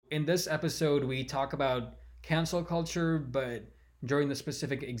in this episode, we talk about cancel culture, but during the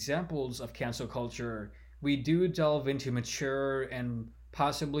specific examples of cancel culture, we do delve into mature and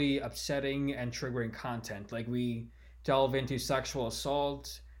possibly upsetting and triggering content. Like we delve into sexual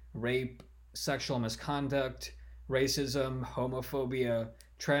assault, rape, sexual misconduct, racism, homophobia,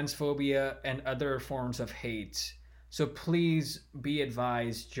 transphobia, and other forms of hate. So please be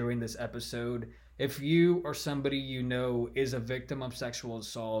advised during this episode, if you or somebody you know is a victim of sexual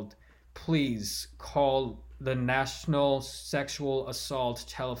assault, please call the National Sexual Assault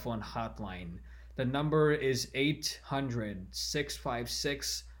Telephone Hotline. The number is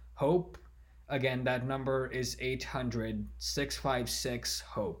 800-656-HOPE. Again, that number is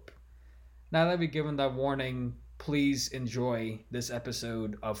 800-656-HOPE. Now that we've given that warning, please enjoy this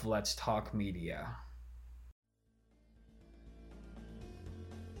episode of Let's Talk Media.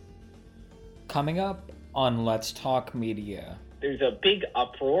 Coming up on Let's Talk Media. There's a big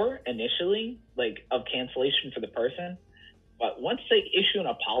uproar initially, of cancellation for the person. But once they issue an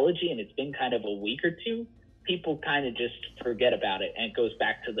apology and it's been kind of a week or two, people kind of just forget about it and it goes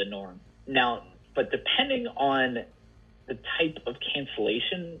back to the norm. Now, but depending on the type of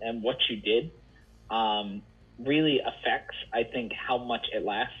cancellation and what you did, really affects, I think, how much it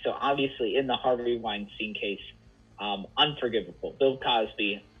lasts. So obviously in the Harvey Weinstein case, unforgivable. Bill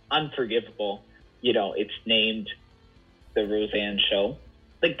Cosby, unforgivable. It's named The Roseanne Show.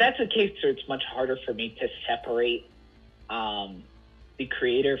 That's a case where it's much harder for me to separate the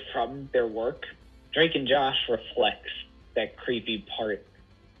creator from their work. Drake and Josh reflects that creepy part,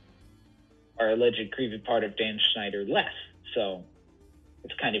 or alleged creepy part of Dan Schneider less. So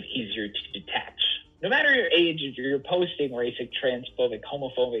it's kind of easier to detach. No matter your age, if you're posting racist, transphobic,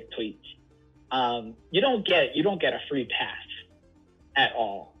 homophobic tweets, you don't get a free pass at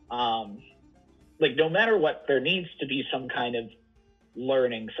all. No matter what, there needs to be some kind of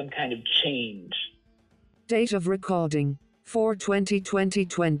learning, some kind of change. Date of recording,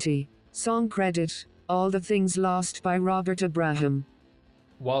 4/20/2020. Song credit, All the Things Lost by Robert Abraham.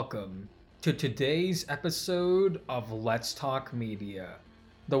 Welcome to today's episode of Let's Talk Media,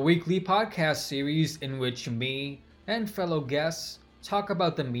 the weekly podcast series in which me and fellow guests talk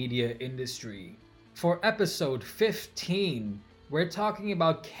about the media industry. For episode 15, we're talking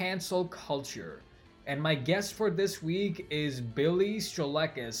about cancel culture. And my guest for this week is Billy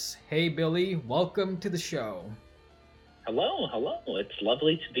Strelekis. Hey Billy, welcome to the show. Hello. It's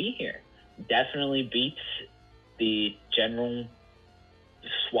lovely to be here. Definitely beats the general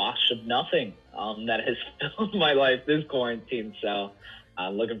swash of nothing that has filled my life this quarantine. So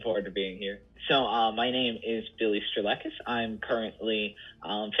I'm looking forward to being here. So my name is Billy Strelekis. I'm currently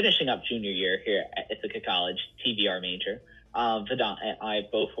finishing up junior year here at Ithaca College, TVR major. Vedant and I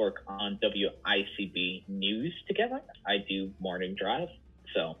both work on WICB News together. I do Morning Drive,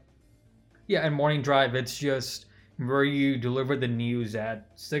 so. Yeah, and Morning Drive, it's just where you deliver the news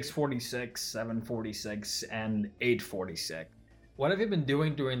at 6:46, 7:46, and 8:46. What have you been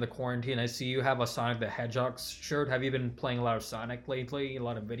doing during the quarantine? I see you have a Sonic the Hedgehog shirt. Have you been playing a lot of Sonic lately? A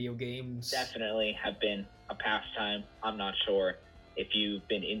lot of video games? Definitely have been a pastime. I'm not sure if you've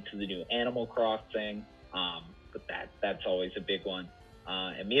been into the new Animal Crossing, but that's always a big one.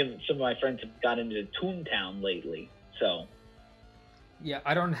 And me and some of my friends have got into Toontown lately, so. Yeah,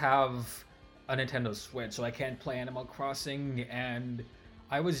 I don't have a Nintendo Switch, so I can't play Animal Crossing, and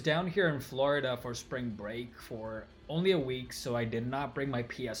I was down here in Florida for spring break for only a week, so I did not bring my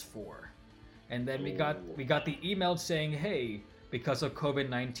PS4. And then we got the email saying, hey, because of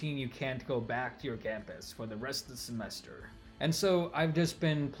COVID-19, you can't go back to your campus for the rest of the semester. And so I've just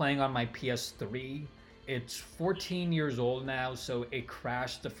been playing on my PS3. It's 14 years old now, so it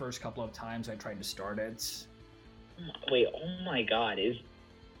crashed the first couple of times I tried to start it. Wait, oh my god, is...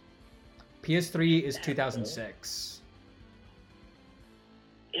 PS3 is 2006.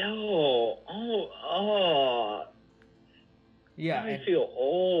 Yo, Yeah. I feel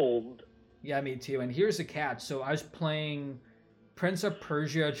old. Yeah, me too. And here's the catch. So I was playing Prince of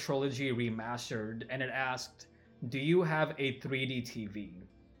Persia Trilogy Remastered, and it asked, do you have a 3D TV?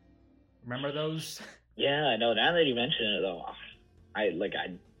 Remember those? Yeah, I know. Now that you mention it, though, it was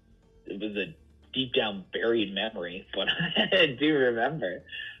a deep down buried memory, but I do remember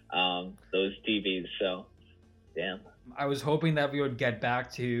those TVs. So, damn. I was hoping that we would get back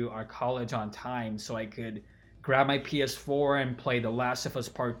to our college on time so I could grab my PS4 and play The Last of Us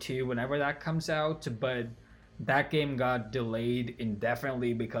Part 2 whenever that comes out, but that game got delayed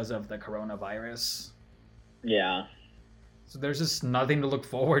indefinitely because of the coronavirus. Yeah. So there's just nothing to look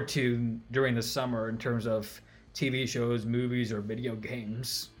forward to during the summer in terms of TV shows, movies, or video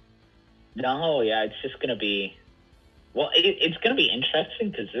games. No, yeah, it's just going to be Well, it's going to be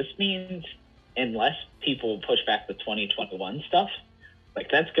interesting because this means unless people push back the 2021 stuff, like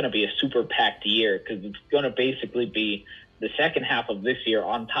that's going to be a super packed year because it's going to basically be the second half of this year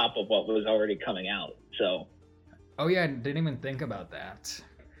on top of what was already coming out. So, Oh yeah, I didn't even think about that.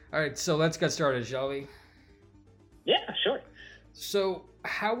 All right, so let's get started, shall we? yeah, sure. So,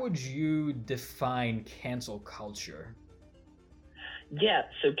 how would you define cancel culture? Yeah,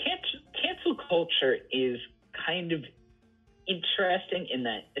 so cancel culture is kind of interesting in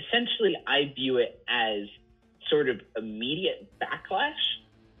that essentially I view it as sort of immediate backlash.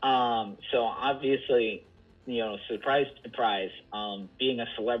 So obviously, surprise, surprise, being a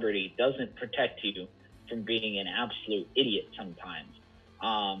celebrity doesn't protect you from being an absolute idiot sometimes.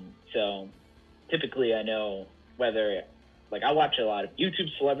 So typically, I know whether, like, I watch a lot of YouTube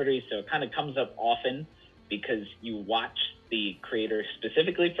celebrities, so it kind of comes up often because you watch the creators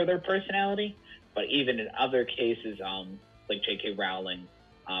specifically for their personality. But even in other cases, like J.K. Rowling,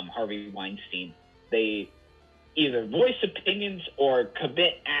 Harvey Weinstein, they either voice opinions or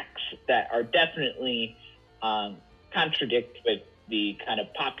commit acts that are definitely contradict with the kind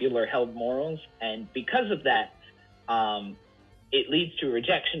of popular held morals. And because of that, it leads to a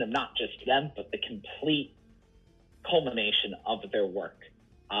rejection of not just them, but the complete culmination of their work.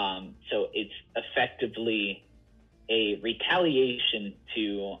 So it's effectively a retaliation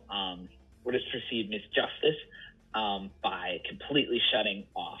to what is perceived misjustice by completely shutting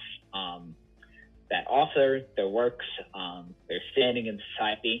off that author, their works, their standing in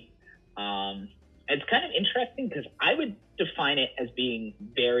society. It's kind of interesting because I would define it as being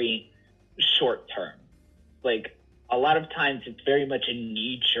very short term. Like a lot of times it's very much a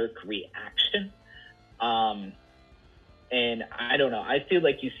knee jerk reaction. And I don't know, I feel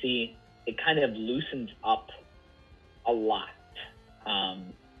like you see it kind of loosens up a lot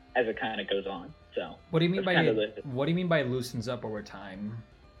as it kind of goes on. So What do you mean that's by kind of what do you mean by loosens up over time?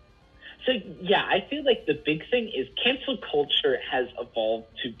 So yeah, I feel like the big thing is cancel culture has evolved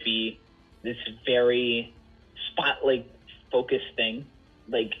to be this very spotlight focused thing.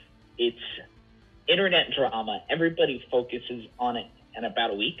 Like it's internet drama. Everybody focuses on it in about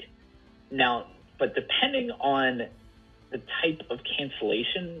a week. Now, but depending on the type of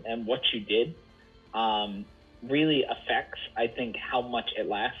cancellation and what you did, really affects, I think, how much it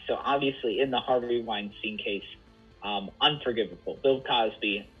lasts. So obviously in the Harvey Weinstein case, unforgivable. Bill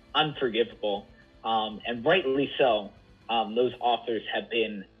Cosby, unforgivable, and rightly so. Those authors have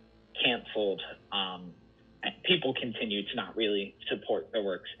been canceled, and people continue to not really support their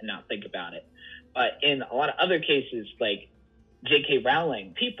works and not think about it. But in a lot of other cases, like J.K.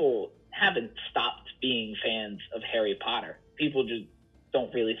 Rowling, people haven't stopped being fans of Harry Potter. People just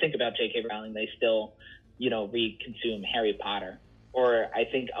don't really think about J.K. Rowling. They still, reconsume Harry Potter. Or I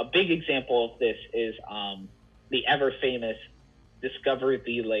think a big example of this is the ever famous discover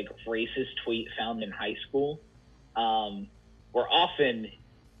the like racist tweet found in high school. Where often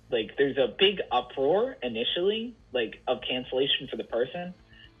like there's a big uproar initially, like of cancellation for the person,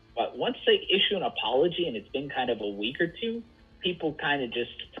 but once they issue an apology and it's been kind of a week or two, people kind of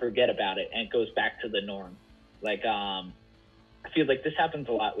just forget about it and it goes back to the norm. Like I feel like this happens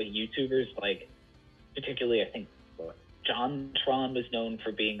a lot with YouTubers, like particularly I think John Tron was known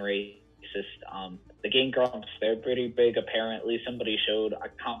for being racist. The Game Grumps, they're pretty big. Apparently, somebody showed a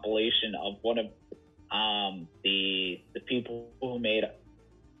compilation of one of the people who made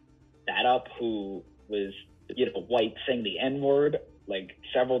that up, who was white, saying the N word like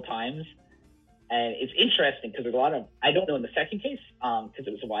several times. And it's interesting because there's a lot of, I don't know in the second case because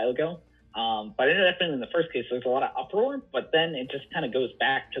it was a while ago, but I know definitely in the first case there's a lot of uproar, but then it just kind of goes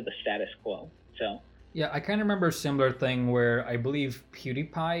back to the status quo. So. Yeah, I kind of remember a similar thing where I believe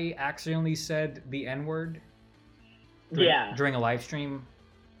PewDiePie accidentally said the N-word during a live stream.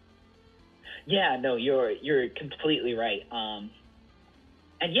 Yeah, no, you're completely right. And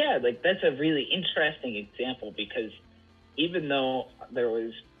yeah, like that's a really interesting example because even though there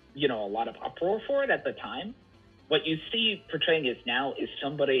was, a lot of uproar for it at the time, what you see portraying it now is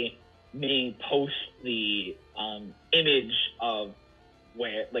somebody may post the image of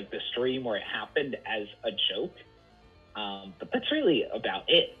where like the stream where it happened as a joke, but that's really about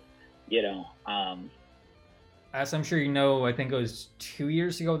it. As I'm sure you know, I think it was 2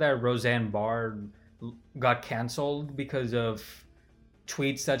 years ago that Roseanne Barr got canceled because of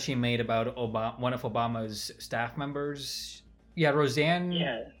tweets that she made about one of Obama's staff members. Yeah,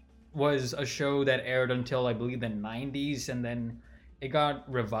 Roseanne was a show that aired until I believe the 90s, and then it got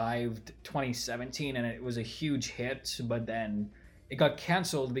revived 2017 and it was a huge hit, but then it got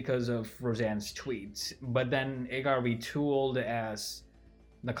canceled because of Roseanne's tweets. But then it got retooled as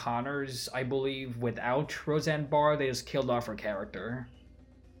the Connors, I believe, without Roseanne Barr, they just killed off her character.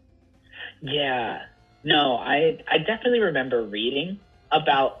 Yeah. No, I definitely remember reading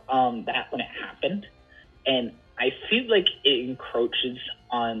about that when it happened, and I feel like it encroaches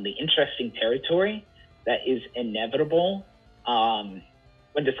on the interesting territory that is inevitable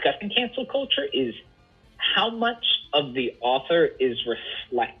when discussing cancel culture is how much of the author is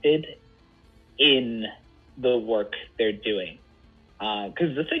reflected in the work they're doing.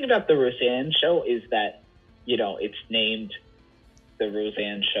 Because the thing about the Roseanne show is that, it's named the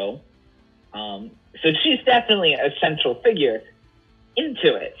Roseanne show. So she's definitely a central figure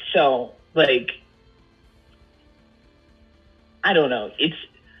into it. So, I don't know. It's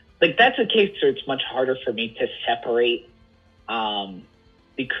that's a case where it's much harder for me to separate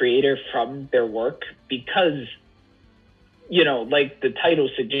the creator from their work because, like the title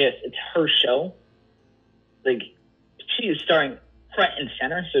suggests, it's her show. She is starring front and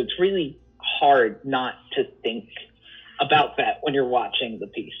center, so it's really hard not to think about that when you're watching the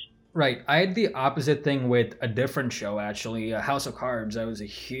piece. Right. I had the opposite thing with a different show, actually, House of Cards. I was a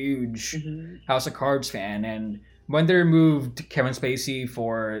huge House of Cards fan, and when they removed Kevin Spacey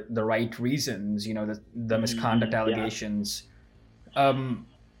for the right reasons, the misconduct allegations,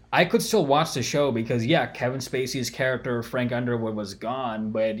 I could still watch the show because, Kevin Spacey's character, Frank Underwood, was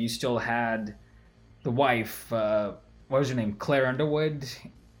gone, but you still had the wife, what was her name? Claire Underwood.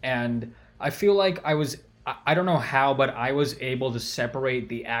 And I feel like I don't know how, but I was able to separate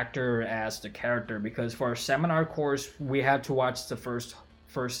the actor as the character because for our seminar course, we had to watch the first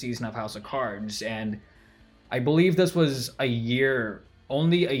season of House of Cards. And I believe this was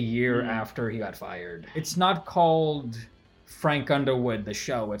only a year after he got fired. It's not called Frank Underwood, the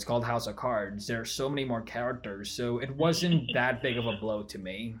show. It's called House of Cards. There are so many more characters, so it wasn't that big of a blow to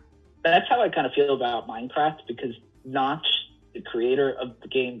me. That's how I kind of feel about Minecraft because Notch, the creator of the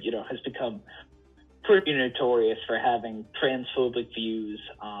game, has become pretty notorious for having transphobic views.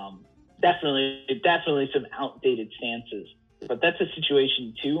 Definitely some outdated stances. But that's a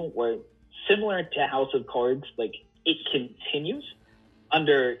situation too where, similar to House of Cards, it continues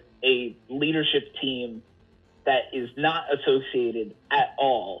under a leadership team that is not associated at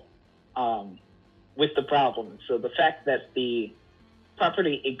all with the problem. So the fact that the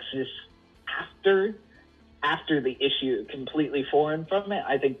property exists after the issue, completely foreign from it,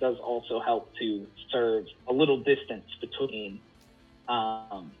 I think does also help to serve a little distance between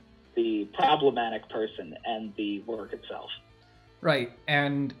the problematic person and the work itself. Right.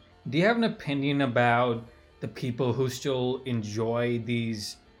 And do you have an opinion about the people who still enjoy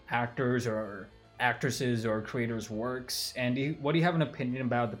these actors or actresses or creators' works? And what do you have an opinion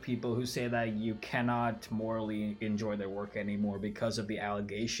about the people who say that you cannot morally enjoy their work anymore because of the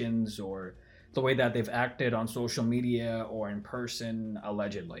allegations or the way that they've acted on social media or in person,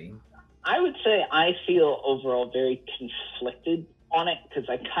 allegedly? I would say I feel overall very conflicted on it because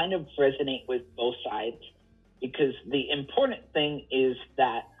I kind of resonate with both sides. Because the important thing is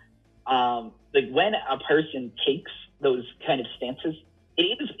that when a person takes those kind of stances,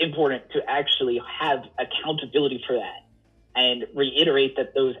 it is important to actually have accountability for that and reiterate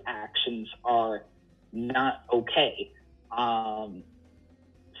that those actions are not okay.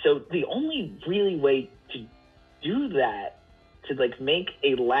 So the only really way to do that, to make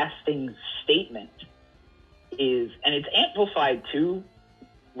a lasting statement, is, and it's amplified too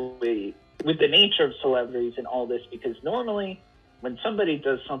with the nature of celebrities and all this, because normally when somebody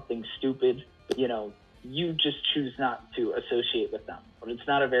does something stupid, you just choose not to associate with them, but it's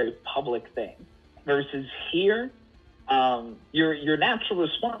not a very public thing. Versus here, your natural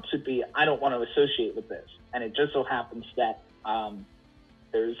response would be, I don't want to associate with this. And it just so happens that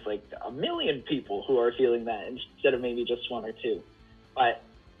there's a million people who are feeling that instead of maybe just one or two. But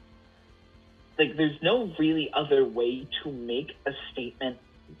there's no really other way to make a statement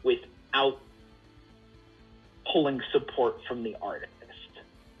without pulling support from the artist.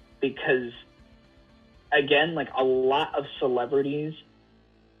 Because again, a lot of celebrities,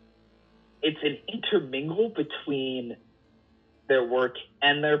 it's an intermingle between their work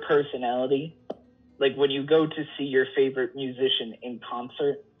and their personality. When you go to see your favorite musician in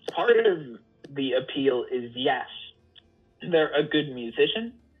concert, part of the appeal is, yes, they're a good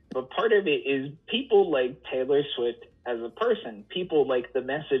musician, but part of it is people like Taylor Swift as a person. People like the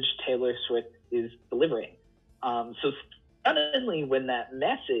message Taylor Swift is delivering. So suddenly when that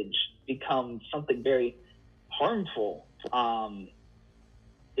message becomes something very harmful,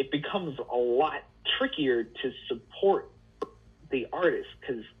 it becomes a lot trickier to support the artist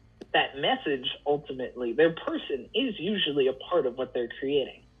because that message, ultimately, their person is usually a part of what they're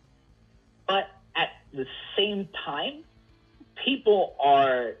creating. But at the same time, people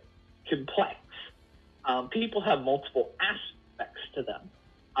are complex. People have multiple aspects to them.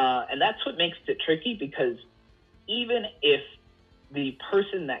 And that's what makes it tricky, because even if the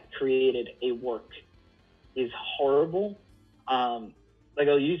person that created a work is horrible, like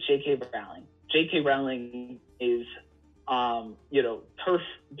I'll use J.K. Rowling. J.K. Rowling is, turf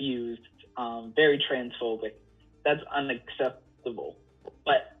abused, very transphobic. That's unacceptable.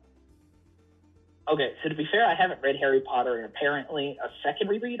 But, okay, so to be fair, I haven't read Harry Potter, and apparently a second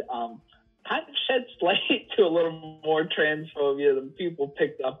reread kind of sheds light to a little more transphobia than people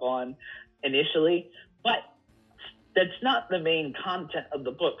picked up on initially. But that's not the main content of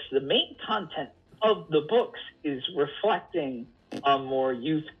the books. The main content of the books is reflecting on more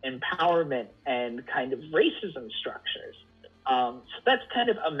youth empowerment and kind of racism structures. So that's kind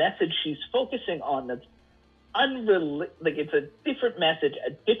of a message she's focusing on that's it's a different message,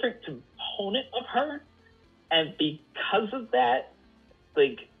 a different component of her. And because of that,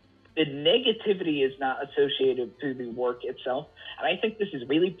 the negativity is not associated to the work itself. And I think this is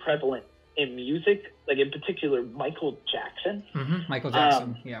really prevalent in music, in particular, Michael Jackson. Michael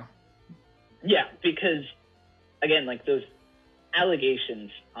Jackson, yeah. Yeah, because, again, those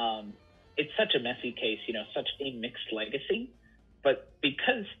allegations, it's such a messy case, such a mixed legacy. But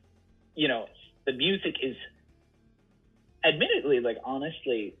because, the music is admittedly,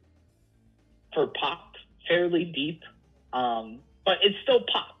 honestly, for pop, fairly deep, but it's still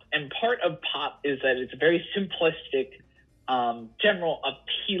pop. And part of pop is that it's a very simplistic, general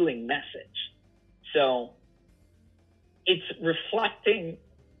appealing message. So it's reflecting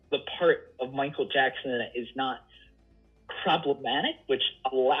the part of Michael Jackson that is not problematic, which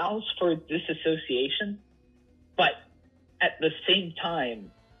allows for disassociation. But at the same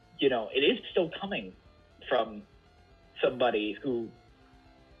time, it is still coming from somebody who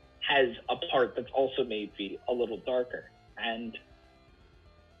has a part that's also maybe a little darker. And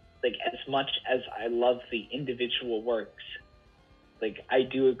as much as I love the individual works, I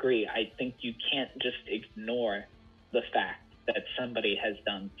do agree. I think you can't just ignore the fact that somebody has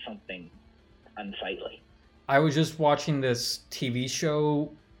done something unsightly. I was just watching this TV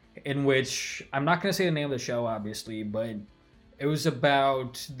show in which, I'm not going to say the name of the show, obviously, but it was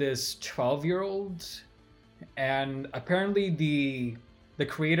about this 12-year-old, and apparently the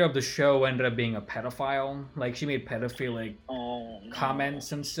creator of the show ended up being a pedophile. She made pedophilic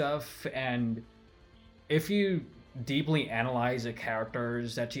comments and stuff. And if you deeply analyze the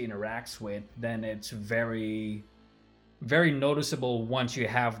characters that she interacts with, then it's very, very noticeable once you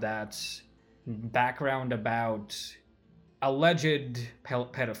have that background about alleged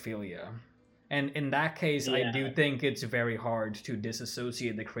pedophilia. And in that case, yeah. I do think it's very hard to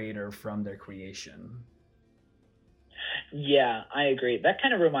disassociate the creator from their creation. Yeah, I agree. That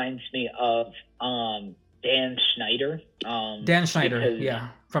kind of reminds me of Dan Schneider. Dan Schneider, because,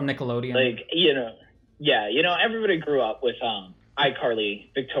 from Nickelodeon. Everybody grew up with iCarly,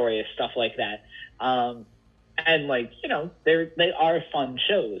 Victorious, stuff like that. And they are fun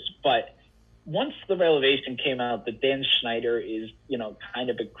shows. But once the revelation came out that Dan Schneider is, kind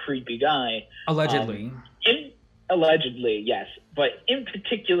of a creepy guy. Allegedly. Allegedly, yes. But in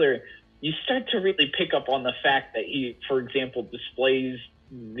particular, you start to really pick up on the fact that he, for example, displays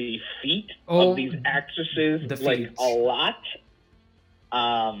the feet of these actresses a lot.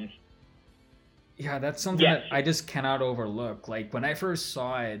 Yeah, that's something that I just cannot overlook. When I first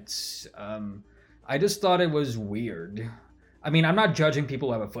saw it, I just thought it was weird. I mean, I'm not judging people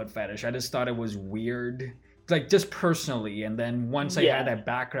who have a foot fetish. I just thought it was weird, just personally. And then once I had that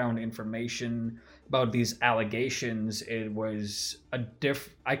background information about these allegations, it was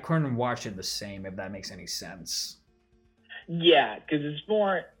I couldn't watch it the same, if that makes any sense. Yeah, because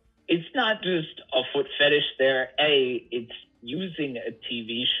it's not just a foot fetish there. It's using a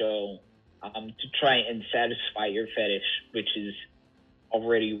TV show to try and satisfy your fetish, which is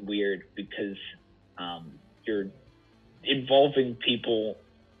already weird because you're involving people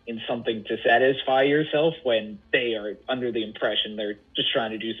in something to satisfy yourself when they are under the impression they're just trying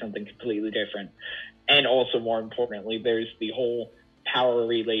to do something completely different. And also, more importantly, there's the whole power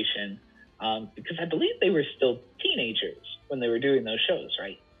relation, because I believe they were still teenagers when they were doing those shows,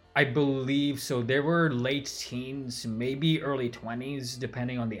 right? I believe so. They were late teens, maybe early 20s,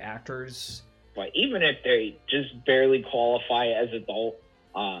 depending on the actors. But even if they just barely qualify as adult,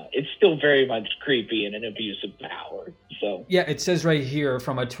 it's still very much creepy and an abuse of power. So yeah, it says right here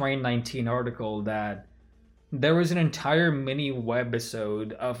from a 2019 article that there was an entire mini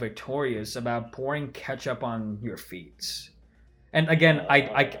webisode of Victorious about pouring ketchup on your feet. And again,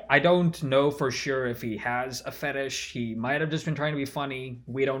 I don't know for sure if he has a fetish. He might have just been trying to be funny.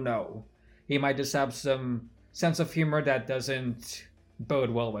 We don't know. He might just have some sense of humor that doesn't bode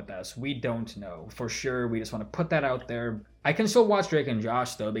well with us. We don't know for sure. We just want to put that out there. I can still watch Drake and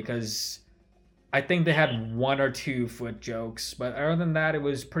Josh though because I think they had one or two foot jokes, but other than that, it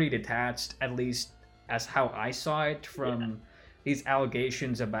was pretty detached, at least as how I saw it from these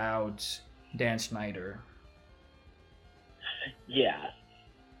allegations about Dan Schneider. Yeah,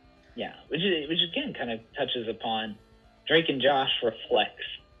 yeah, which again kind of touches upon Drake and Josh reflects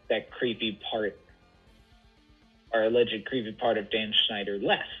that creepy part, or alleged creepy part of Dan Schneider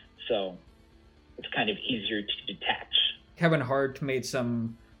less, so it's kind of easier to detach. Kevin Hart made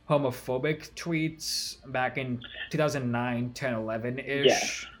some homophobic tweets back in 2009, 10, 11-ish.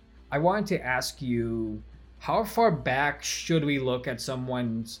 Yeah. I wanted to ask you, how far back should we look at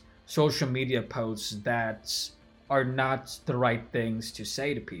someone's social media posts that are not the right things to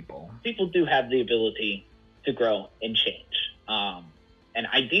say to people? People do have the ability to grow and change. And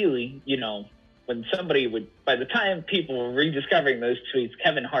ideally, when somebody would, by the time people were rediscovering those tweets,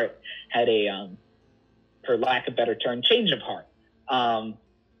 Kevin Hart had a, for lack of a better term, change of heart.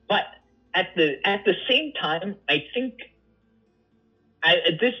 But at the same time, I think,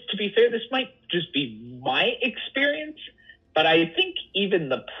 to be fair, this might just be my experience, but I think even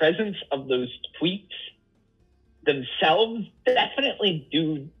the presence of those tweets themselves definitely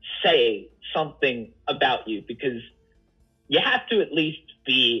do say something about you, because you have to at least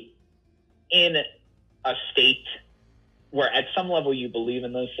be in a state where at some level you believe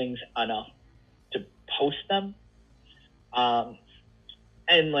in those things enough to post them.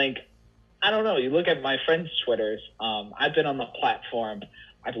 And I don't know, you look at my friends' Twitters, I've been on the platform,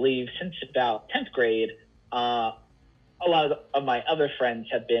 I believe, since about 10th grade. A lot of my other friends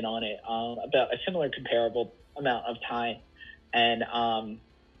have been on it about a similar comparable amount of time. And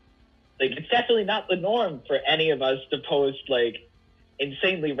it's definitely not the norm for any of us to post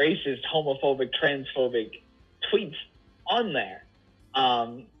insanely racist, homophobic, transphobic tweets on there.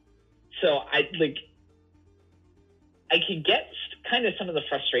 So I can get kind of some of the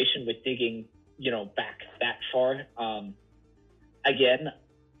frustration with digging, back that far. Again,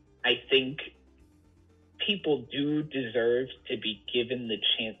 I think people do deserve to be given the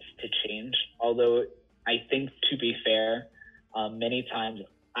chance to change. Although I think, to be fair, many times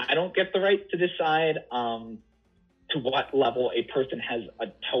I don't get the right to decide to what level a person has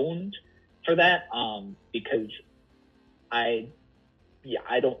atoned for that, because I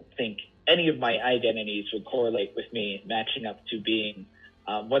don't think any of my identities would correlate with me matching up to being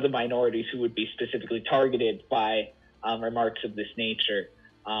one of the minorities who would be specifically targeted by remarks of this nature.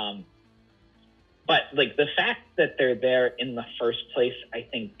 But the fact that they're there in the first place, I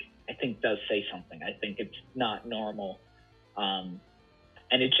think does say something. I think it's not normal, and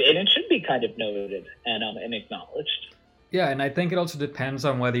it should be kind of noted and acknowledged. Yeah, and I think it also depends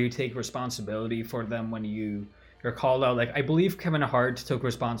on whether you take responsibility for them when you're called out. I believe Kevin Hart took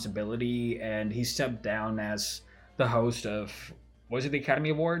responsibility and he stepped down as the host of, was it the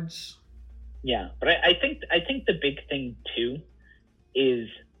Academy Awards? Yeah, but I think the big thing too is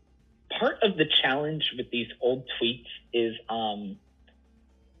part of the challenge with these old tweets is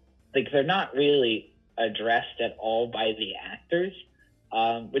they're not really addressed at all by the actors,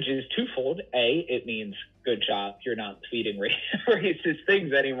 which is twofold. A, it means good job, you're not tweeting racist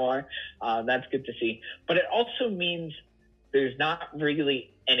things anymore. That's good to see. But it also means there's not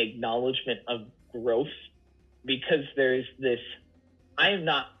really an acknowledgement of growth, because there's this, I am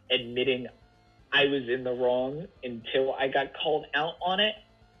not admitting I was in the wrong until I got called out on it.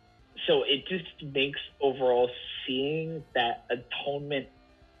 So it just makes overall seeing that atonement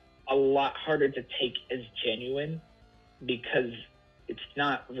a lot harder to take as genuine, because it's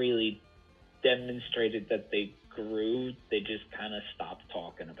not really demonstrated that they grew. They just kind of stopped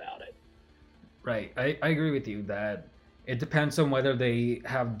talking about it. Right. I agree with you that it depends on whether they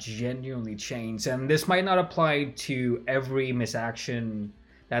have genuinely changed. And this might not apply to every misaction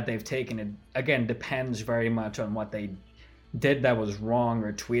that they've taken. It, again, depends very much on what they did that was wrong,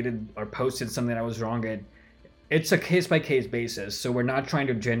 or tweeted or posted something that was wrong. It's a case-by-case basis, so we're not trying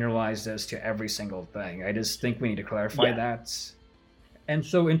to generalize this to every single thing. I just think we need to clarify that. And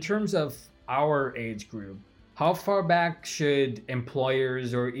so in terms of our age group, how far back should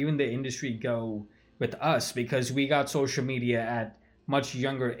employers or even the industry go with us? Because we got social media at much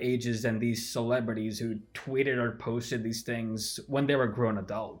younger ages than these celebrities who tweeted or posted these things when they were grown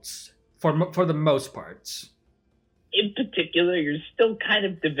adults, for the most part. In particular, you're still kind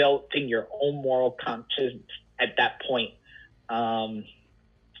of developing your own moral conscience at that point.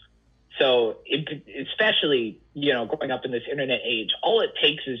 So especially, growing up in this internet age, all it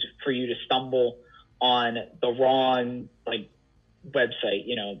takes is for you to stumble on the wrong, website,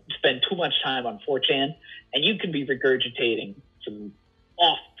 spend too much time on 4chan, and you can be regurgitating some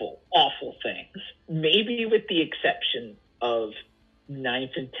awful, awful things. Maybe with the exception of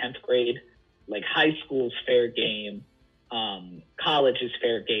ninth and 10th grade, like high school's fair game, college is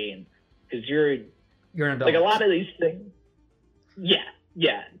fair game, because you're an adult. like a lot of these things.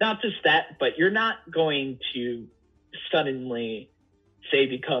 Yeah, not just that, but you're not going to suddenly say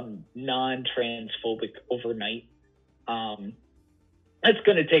become non-transphobic overnight. That's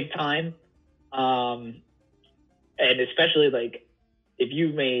going to take time, and especially like if you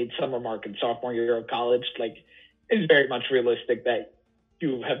made some remark in sophomore year of college, like it's very much realistic that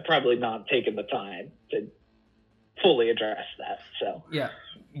you have probably not taken the time to fully address that. So yeah,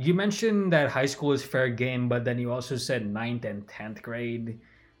 you mentioned that high school is fair game, but then you also said ninth and 10th grade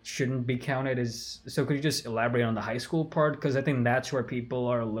shouldn't be counted as. So could you just elaborate on the high school part? Because I think that's where people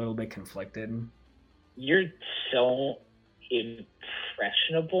are a little bit conflicted. you're so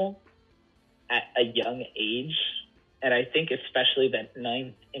impressionable at a young age. And I think especially that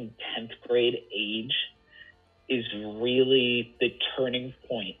ninth and 10th grade age is really the turning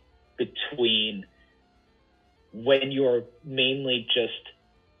point between when you're mainly just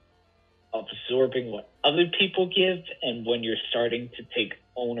absorbing what other people give and when you're starting to take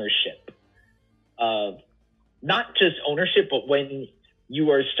ownership of not just ownership, but when you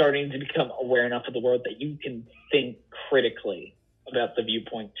are starting to become aware enough of the world that you can think critically about the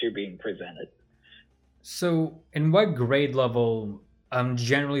viewpoints you're being presented. So, in what grade level,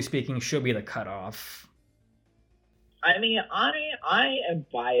 generally speaking, should be the cutoff? I mean, I am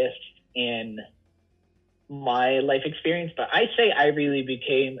biased in my life experience, but I say I really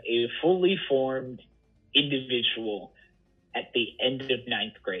became a fully formed individual at the end of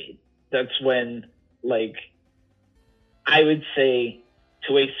ninth grade. That's when, like, I would say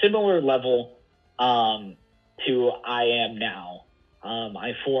to a similar level to I am now.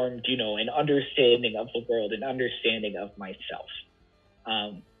 I formed, an understanding of the world, an understanding of myself.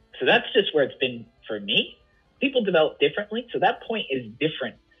 So that's just where it's been for me. People develop differently, so that point is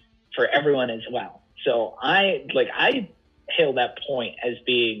different for everyone as well. So I hail that point as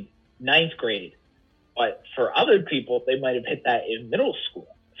being ninth grade, but for other people, they might have hit that in middle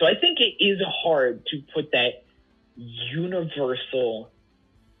school. So I think it is hard to put that universal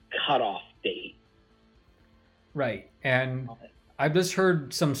cutoff date. Right. And I've just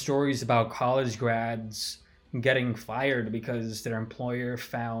heard some stories about college grads getting fired because their employer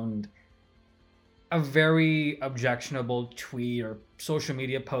found a very objectionable tweet or social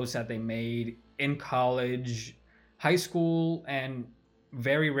media post that they made in college, high school, and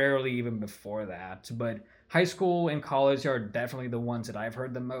very rarely even before that. But high school and college are definitely the ones that I've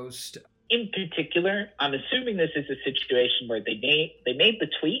heard the most. In particular, I'm assuming this is a situation where they made the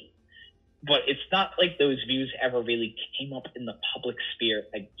tweet, but it's not like those views ever really came up in the public sphere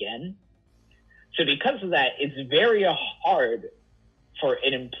again. So because of that, it's very hard for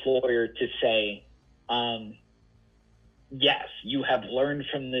an employer to say, yes, you have learned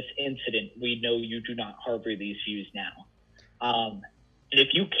from this incident. We know you do not harbor these views now. And if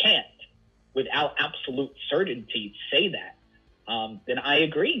you can't, without absolute certainty, say that, then I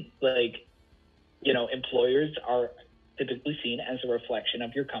agree. Like, employers are typically seen as a reflection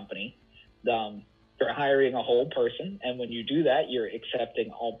of your company. You're hiring a whole person, and when you do that, you're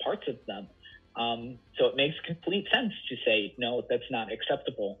accepting all parts of them. So it makes complete sense to say, no, that's not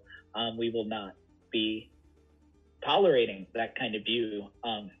acceptable. We will not be tolerating that kind of view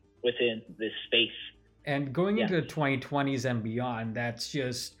within this space. And going into the 2020s and beyond, that's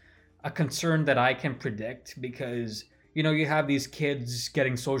just a concern that I can predict because, you have these kids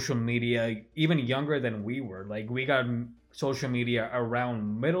getting social media even younger than we were. Like, we got social media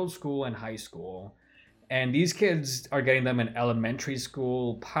around middle school and high school. And these kids are getting them in elementary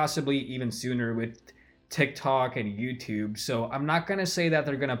school, possibly even sooner with TikTok and YouTube. So I'm not going to say that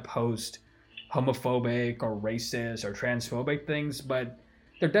they're going to post homophobic or racist or transphobic things, but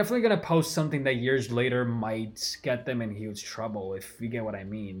they're definitely going to post something that years later might get them in huge trouble, if you get what I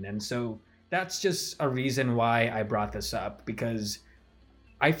mean. And so that's just a reason why I brought this up, because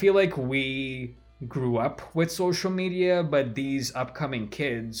I feel like we grew up with social media, but these upcoming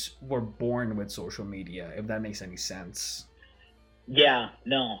kids were born with social media, if that makes any sense. Yeah,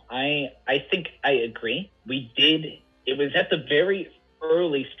 no, I think I agree. It was at the very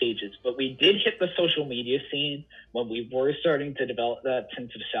early stages, but we did hit the social media scene when we were starting to develop that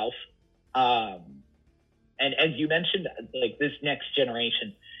sense of self. And as you mentioned, like, this next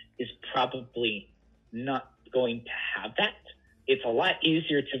generation is probably not going to have that. It's a lot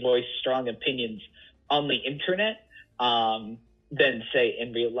easier to voice strong opinions on the internet than, say,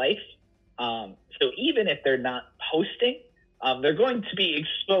 in real life. So even if they're not posting, they're going to be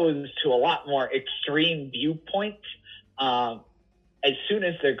exposed to a lot more extreme viewpoints as soon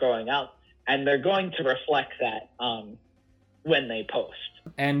as they're growing up, and they're going to reflect that when they post.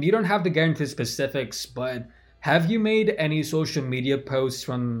 And you don't have to get into specifics, but have you made any social media posts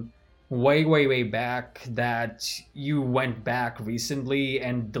from way back that you went back recently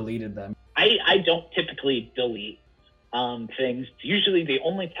and deleted them? I don't typically delete things. Usually the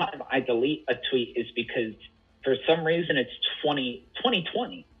only time I delete a tweet is because for some reason it's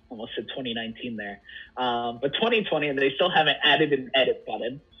 2020. Almost said 2019 there. But 2020, and they still haven't added an edit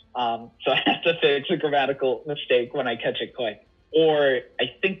button. So I have to fix a grammatical mistake when I catch it quick. Or I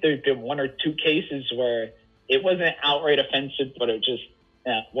think there's been one or two cases where it wasn't outright offensive, but it just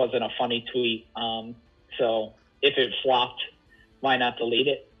wasn't a funny tweet. So if it flopped, why not delete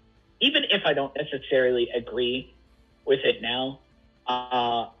it? Even if I don't necessarily agree with it now.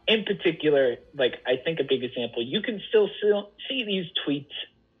 In particular, like I think a big example, you can still see these tweets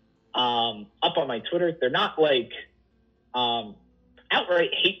up on my Twitter. They're not like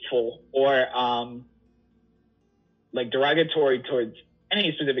outright hateful or like derogatory towards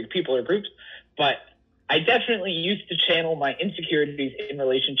any specific people or groups, but I definitely used to channel my insecurities in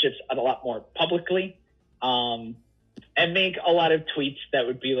relationships a lot more publicly, and make a lot of tweets that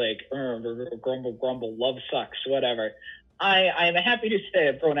would be like, grumble, love sucks, whatever. I'm happy to say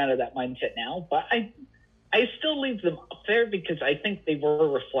I've grown out of that mindset now, but I still leave them up there because I think they were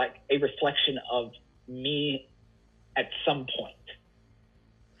a reflection of me at some point.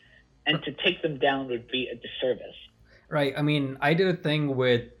 And to take them down would be a disservice. Right. I mean, I did a thing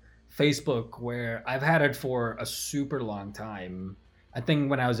with Facebook where I've had it for a super long time. I think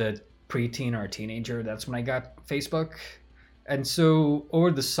when I was a preteen or a teenager, that's when I got Facebook. And so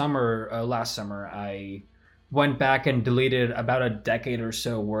over the summer, last summer, I went back and deleted about a decade or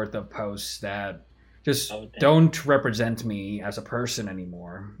so worth of posts that just don't represent me as a person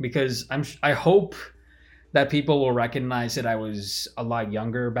anymore. Because I hope that people will recognize that I was a lot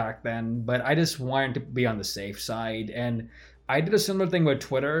younger back then, but I just wanted to be on the safe side. And I did a similar thing with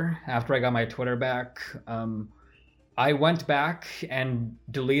Twitter after I got my Twitter back. I went back and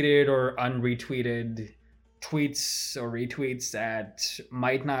deleted or unretweeted tweets or retweets that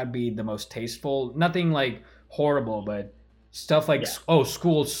might not be the most tasteful. Nothing like horrible, but stuff like, oh,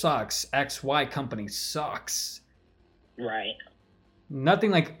 school sucks. XY company sucks. Right.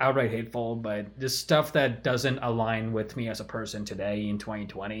 Nothing like outright hateful, but just stuff that doesn't align with me as a person today in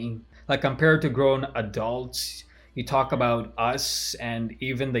 2020. Like compared to grown adults, you talk about us and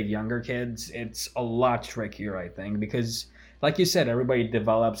even the younger kids, it's a lot trickier, I think, because like you said, everybody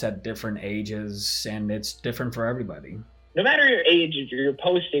develops at different ages and it's different for everybody. No matter your age, if you're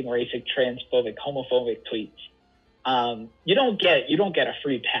posting racist, transphobic, homophobic tweets, you don't get a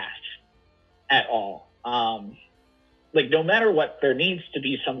free pass at all. Like no matter what, there needs to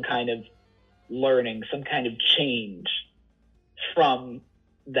be some kind of learning, some kind of change from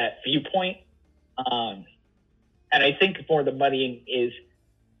that viewpoint. And I think more the muddying is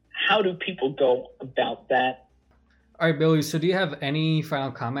how do people go about that? All right, Billy, so do you have any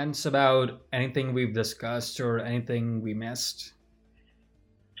final comments about anything we've discussed or anything we missed?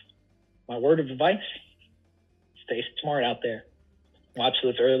 My word of advice, stay smart out there. Watch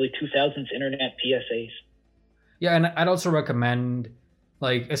those early 2000s internet PSAs. Yeah, and I'd also recommend,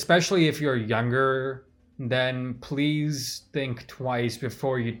 like, especially if you're younger, then please think twice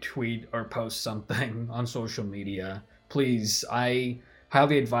before you tweet or post something on social media. Please, I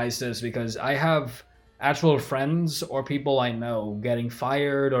highly advise this because I have actual friends or people I know getting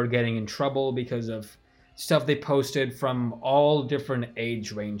fired or getting in trouble because of stuff they posted from all different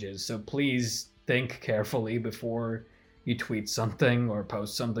age ranges. So please think carefully before you tweet something or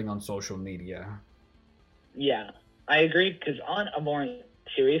post something on social media. Yeah, I agree, because on a more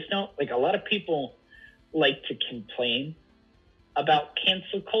serious note, like a lot of people like to complain about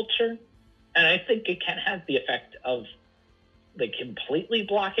cancel culture, and I think it can have the effect of like completely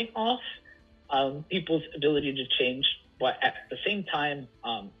blocking off people's ability to change, but at the same time,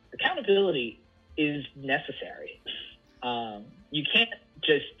 accountability is necessary. You can't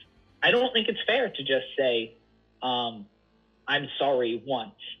just, I don't think it's fair to just say, I'm sorry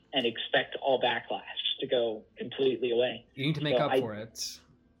once and expect all backlash to go completely away. You need to make up for it.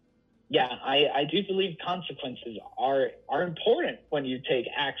 Yeah, I do believe consequences are important when you take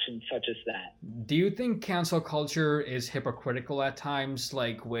action such as that. Do you think cancel culture is hypocritical at times,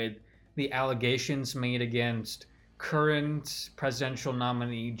 like with the allegations made against current presidential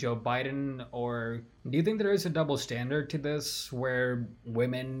nominee Joe Biden? Or do you think there is a double standard to this where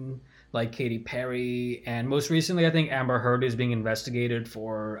women like Katy Perry and most recently I think Amber Heard is being investigated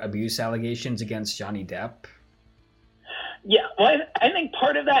for abuse allegations against Johnny Depp? Yeah, well, I think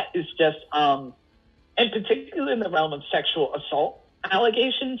part of that is just, and particularly in the realm of sexual assault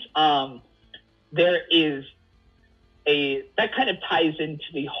allegations, there is that kind of ties into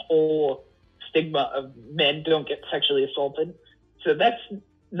the whole stigma of men don't get sexually assaulted. So that's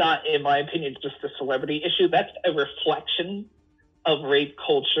not, in my opinion, just a celebrity issue. That's a reflection of rape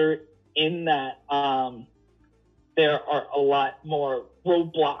culture in that there are a lot more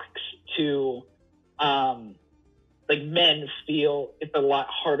roadblocks to like men feel it's a lot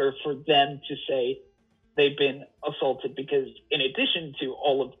harder for them to say they've been assaulted because in addition to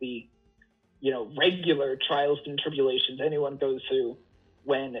all of the regular trials and tribulations anyone goes through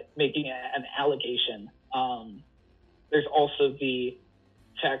when making an allegation, there's also the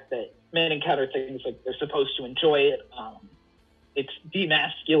fact that men encounter things like they're supposed to enjoy it. It's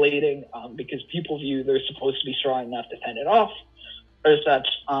demasculating because people view they're supposed to be strong enough to fend it off or such.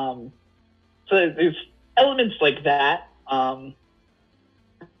 So there's elements like that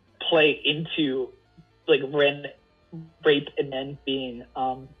play into like rape and men being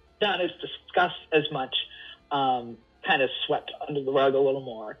not as discussed as much, kind of swept under the rug a little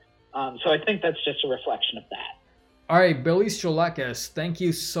more. So I think that's just a reflection of that. All right, Billy Strelakis, thank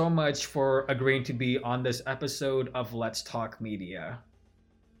you so much for agreeing to be on this episode of Let's Talk Media.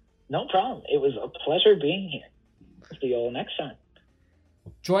 No problem. It was a pleasure being here. See you all next time.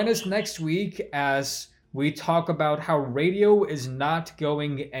 Join us next week as we talk about how radio is not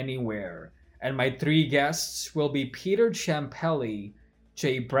going anywhere. And my 3 guests will be Peter Ciampelli,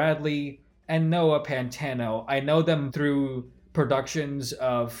 Jay Bradley, and Noah Pantano. I know them through productions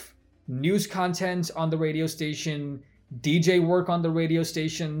of news content on the radio station, DJ work on the radio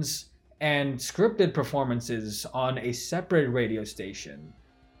stations, and scripted performances on a separate radio station.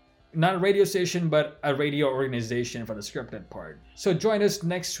 Not a radio station, but a radio organization for the scripted part. So join us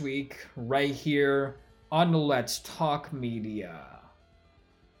next week right here on Let's Talk Media.